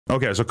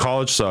Okay, so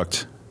college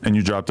sucked, and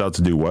you dropped out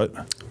to do what?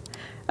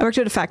 I worked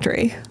at a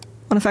factory,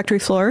 on a factory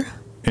floor.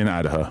 In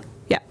Idaho.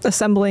 Yeah,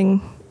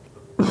 assembling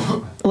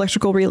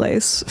electrical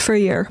relays for a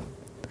year.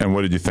 And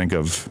what did you think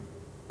of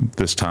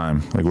this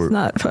time? Like, it's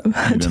not fun.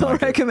 I don't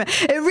recommend.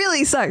 It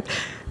really sucked.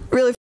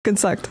 Really fucking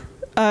sucked.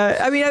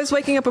 I mean, I was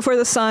waking up before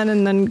the sun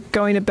and then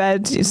going to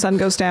bed. The sun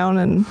goes down,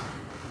 and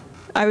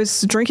I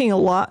was drinking a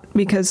lot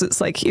because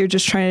it's like you're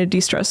just trying to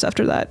de-stress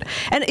after that.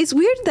 And it's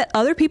weird that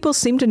other people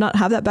seem to not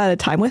have that bad a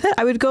time with it.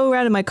 I would go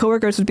around and my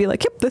coworkers would be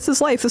like, yep, this is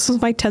life. This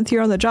is my 10th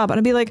year on the job. And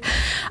I'd be like,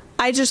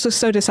 I just was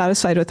so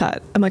dissatisfied with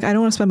that. I'm like, I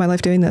don't want to spend my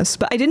life doing this.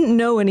 But I didn't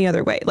know any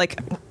other way. Like,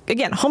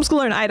 again,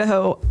 homeschooler in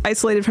Idaho,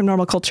 isolated from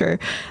normal culture.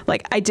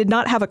 Like, I did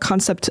not have a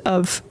concept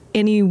of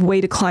any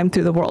way to climb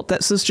through the world.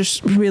 This was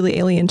just really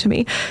alien to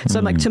me. So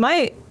I'm like, in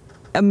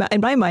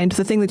my mind,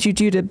 the thing that you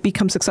do to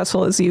become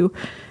successful is you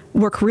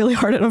work really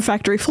hard on a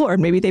factory floor,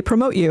 and maybe they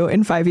promote you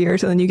in 5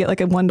 years and then you get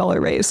like a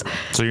 $1 raise.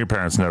 So your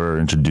parents never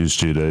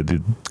introduced you to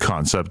the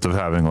concept of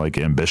having like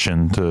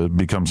ambition to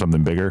become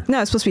something bigger? No, I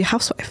was supposed to be a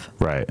housewife.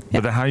 Right. Yeah.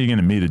 But then how are you going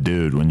to meet a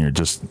dude when you're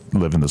just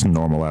living this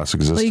normal ass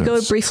existence? Well, you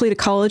go briefly to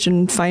college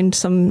and find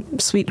some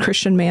sweet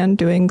Christian man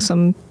doing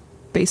some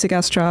basic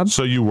ass job.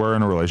 So you were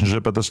in a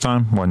relationship at this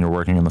time when you're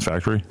working in the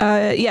factory?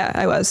 Yeah,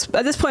 I was.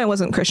 At this point, I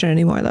wasn't Christian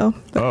anymore though.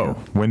 But, oh,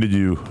 when did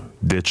you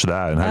ditch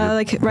that? And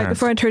like right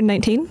before I turned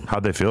 19.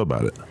 How'd they feel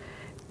about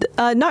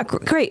it? Not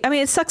great. I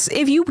mean, it sucks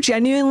if you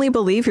genuinely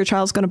believe your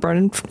child's going to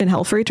burn in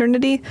hell for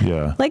eternity.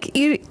 Yeah. Like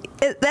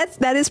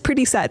that is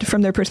pretty sad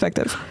from their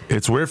perspective.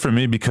 It's weird for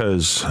me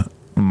because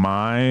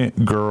my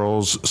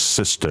girl's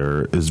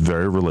sister is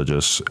very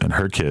religious and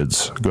her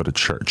kids go to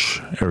church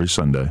every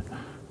Sunday.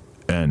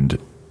 And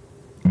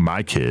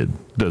my kid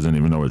doesn't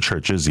even know what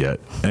church is yet.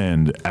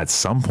 And at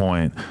some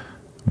point,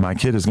 my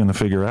kid is going to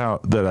figure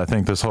out that I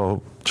think this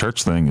whole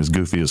church thing is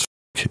goofy as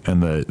f***,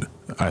 and that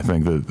I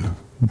think that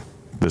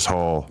this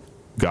whole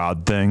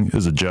God thing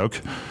is a joke.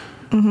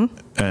 Mm-hmm.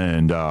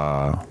 And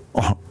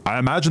I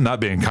imagine that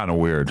being kind of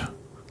weird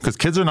because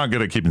kids are not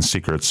good at keeping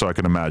secrets. So I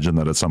can imagine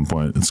that at some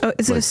point. It's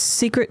is it a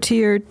secret to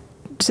your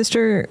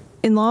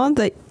sister-in-law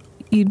that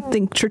you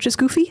think church is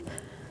goofy?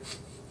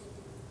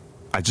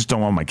 I just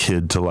don't want my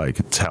kid to like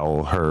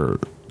tell her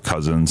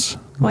cousins.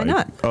 Why like,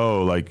 not?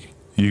 Oh, like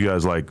you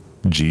guys like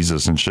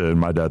Jesus and shit. And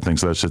my dad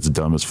thinks that shit's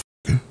dumb as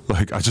f***.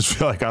 Like, I just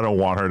feel like I don't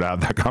want her to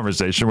have that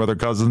conversation with her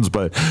cousins,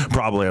 but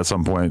probably at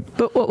some point.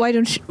 But why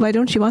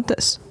don't you want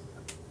this?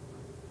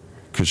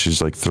 Because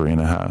she's like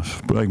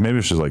 3.5, but like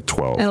maybe she's like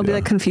 12. And it'll be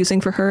like confusing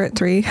for her at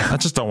 3. I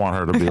just don't want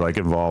her to be like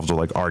involved or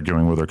like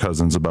arguing with her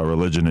cousins about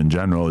religion in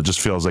general. It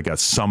just feels like at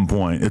some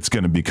point it's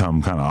going to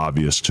become kind of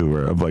obvious to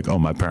her of like, oh,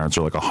 my parents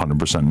are like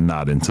 100%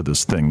 not into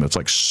this thing that's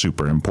like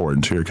super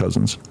important to your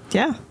cousins.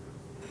 Yeah.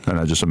 And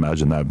I just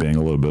imagine that being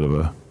a little bit of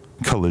a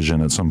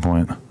collision at some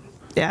point.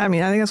 Yeah, I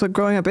mean, I think that's what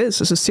growing up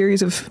is. It's a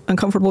series of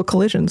uncomfortable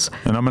collisions.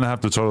 And I'm going to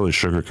have to totally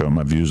sugarcoat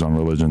my views on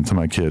religion to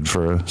my kid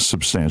for a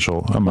substantial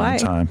amount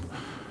of time.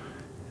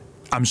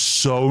 I'm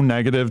so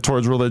negative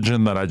towards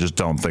religion that I just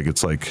don't think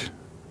it's like,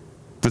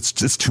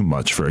 it's too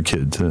much for a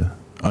kid to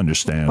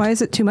understand. Why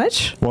is it too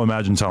much? Well,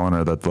 imagine telling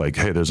her that like,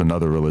 hey, there's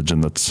another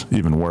religion that's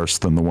even worse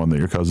than the one that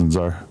your cousins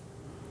are.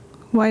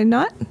 Why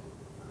not?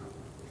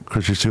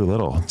 Because she's too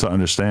little to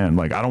understand.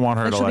 Like, I don't want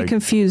her to like... be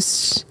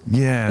confused.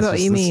 Yeah. About what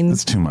you mean.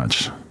 It's too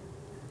much.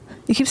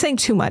 You keep saying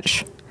too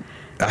much.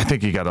 I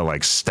think you got to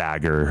like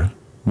stagger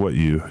what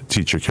you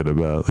teach your kid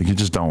about. Like, you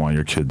just don't want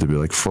your kid to be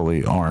like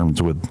fully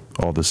armed with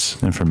all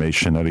this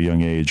information at a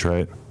young age,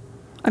 right?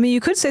 I mean, you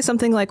could say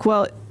something like,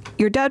 well,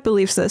 your dad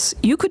believes this.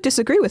 You could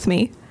disagree with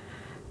me.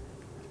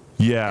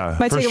 Yeah,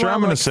 for sure I'm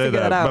going to say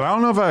that, but I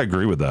don't know if I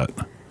agree with that.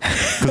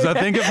 Because I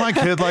think if my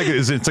kid like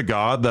is into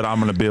God, that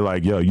I'm going to be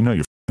like, yo, you know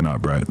you're f***ing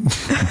up, right?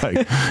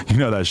 Like, you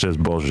know that shit's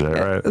bullshit,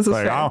 right?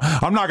 Like,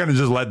 I'm not going to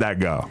just let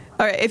that go.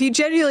 All right, if you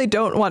genuinely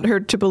don't want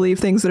her to believe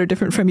things that are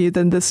different from you,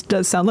 then this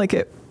does sound like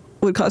it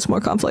would cause more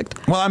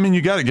conflict. Well, I mean,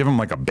 you got to give them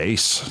like a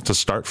base to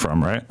start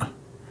from, right?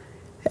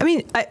 I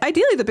mean,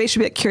 ideally the base should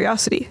be like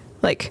curiosity.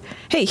 Like,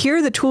 hey, here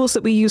are the tools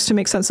that we use to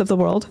make sense of the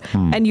world.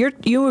 And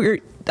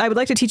I would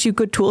like to teach you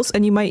good tools,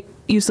 and you might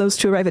use those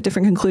to arrive at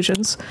different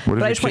conclusions.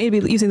 But I just want you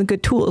to be using the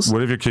good tools.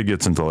 What if your kid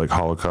gets into like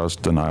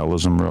Holocaust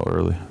denialism real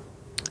early?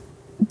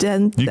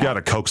 Then you got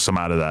to coax them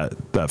out of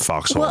that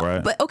foxhole,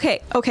 right? But okay.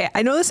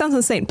 I know this sounds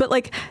insane, but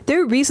like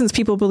there are reasons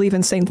people believe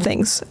insane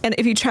things, and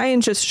if you try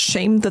and just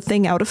shame the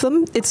thing out of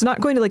them, it's not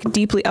going to like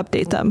deeply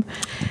update them.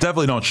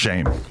 Definitely don't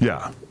shame.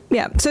 Yeah.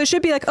 Yeah. So it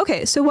should be like,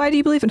 okay, so why do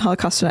you believe in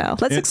Holocaust denial?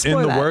 Let's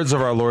explore that. In the words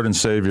of our Lord and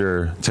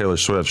Savior Taylor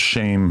Swift,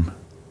 shame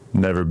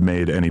never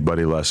made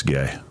anybody less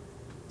gay.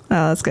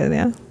 Oh, that's good.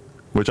 Yeah.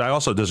 Which I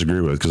also disagree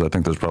with, because I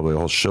think there's probably a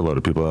whole shitload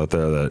of people out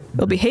there that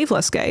will behave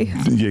less gay.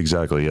 Yeah,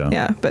 exactly. Yeah.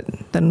 Yeah, but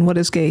then what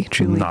is gay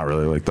truly? Not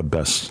really like the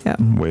best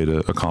way to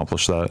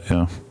accomplish that.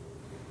 Yeah.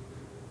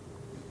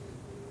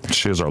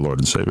 She is our Lord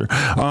and Savior.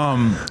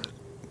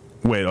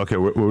 Wait. Okay.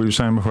 What were you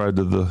saying before I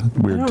did the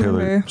weird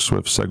Taylor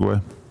Swift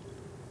segue?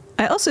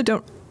 I also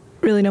don't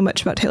really know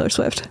much about Taylor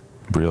Swift.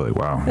 Really?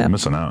 Wow. You're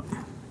missing out.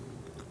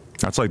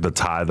 That's like the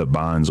tie that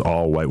binds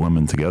all white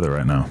women together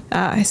right now.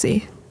 Ah, I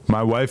see.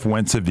 My wife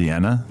went to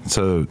Vienna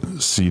to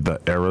see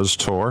the Eras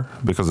tour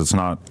because it's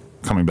not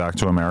coming back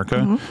to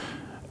America.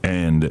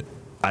 And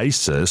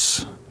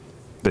ISIS,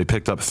 they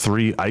picked up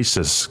 3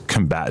 ISIS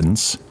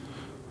combatants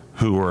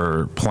who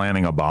were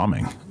planning a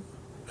bombing.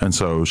 And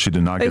so she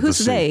did not get to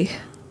see. Who's they?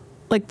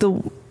 Like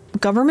the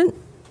government?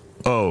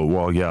 Oh,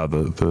 well, yeah,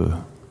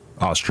 the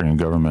Austrian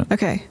government.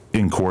 Okay.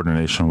 In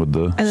coordination with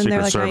the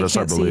Secret Service,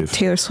 I believe.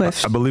 Taylor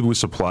Swift. I believe we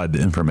supplied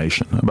the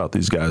information about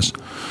these guys.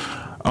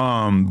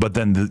 But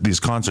then these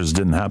concerts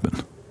didn't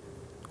happen.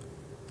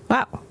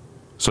 Wow.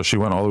 So she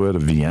went all the way to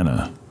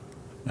Vienna,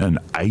 and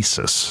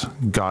ISIS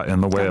got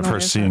in the way of her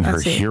seeing her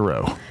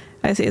hero.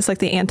 I see. It's like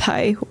the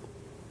anti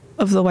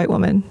of the white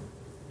woman.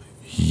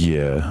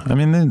 Yeah. I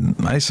mean,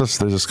 ISIS,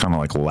 they just kind of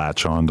like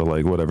latch on to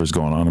like whatever's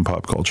going on in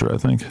pop culture, I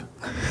think.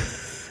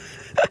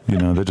 You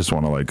know, they just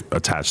want to like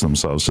attach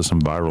themselves to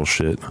some viral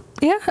shit.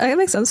 Yeah, that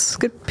makes sense.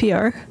 Good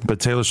PR. But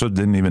Taylor Swift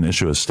didn't even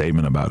issue a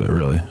statement about it,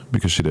 really,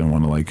 because she didn't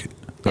want to like...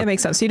 It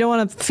makes sense. You don't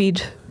want to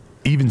feed...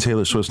 Even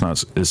Taylor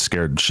Swift's is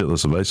scared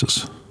shitless of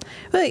ISIS.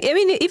 Well, I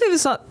mean, even if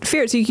it's not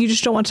fear, it's you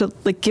just don't want to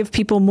like give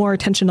people more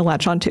attention to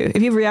latch onto.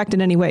 If you react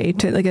in any way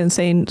to like an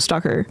insane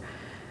stalker...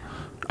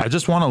 I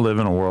just want to live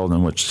in a world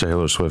in which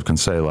Taylor Swift can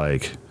say,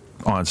 like,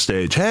 on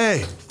stage,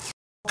 hey,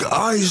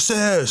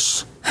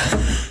 ISIS.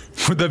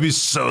 Would that be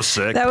so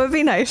sick? That would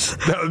be nice.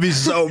 That would be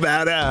so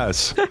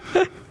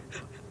badass.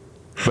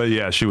 But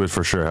yeah, she would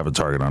for sure have a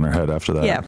target on her head after that. Yeah.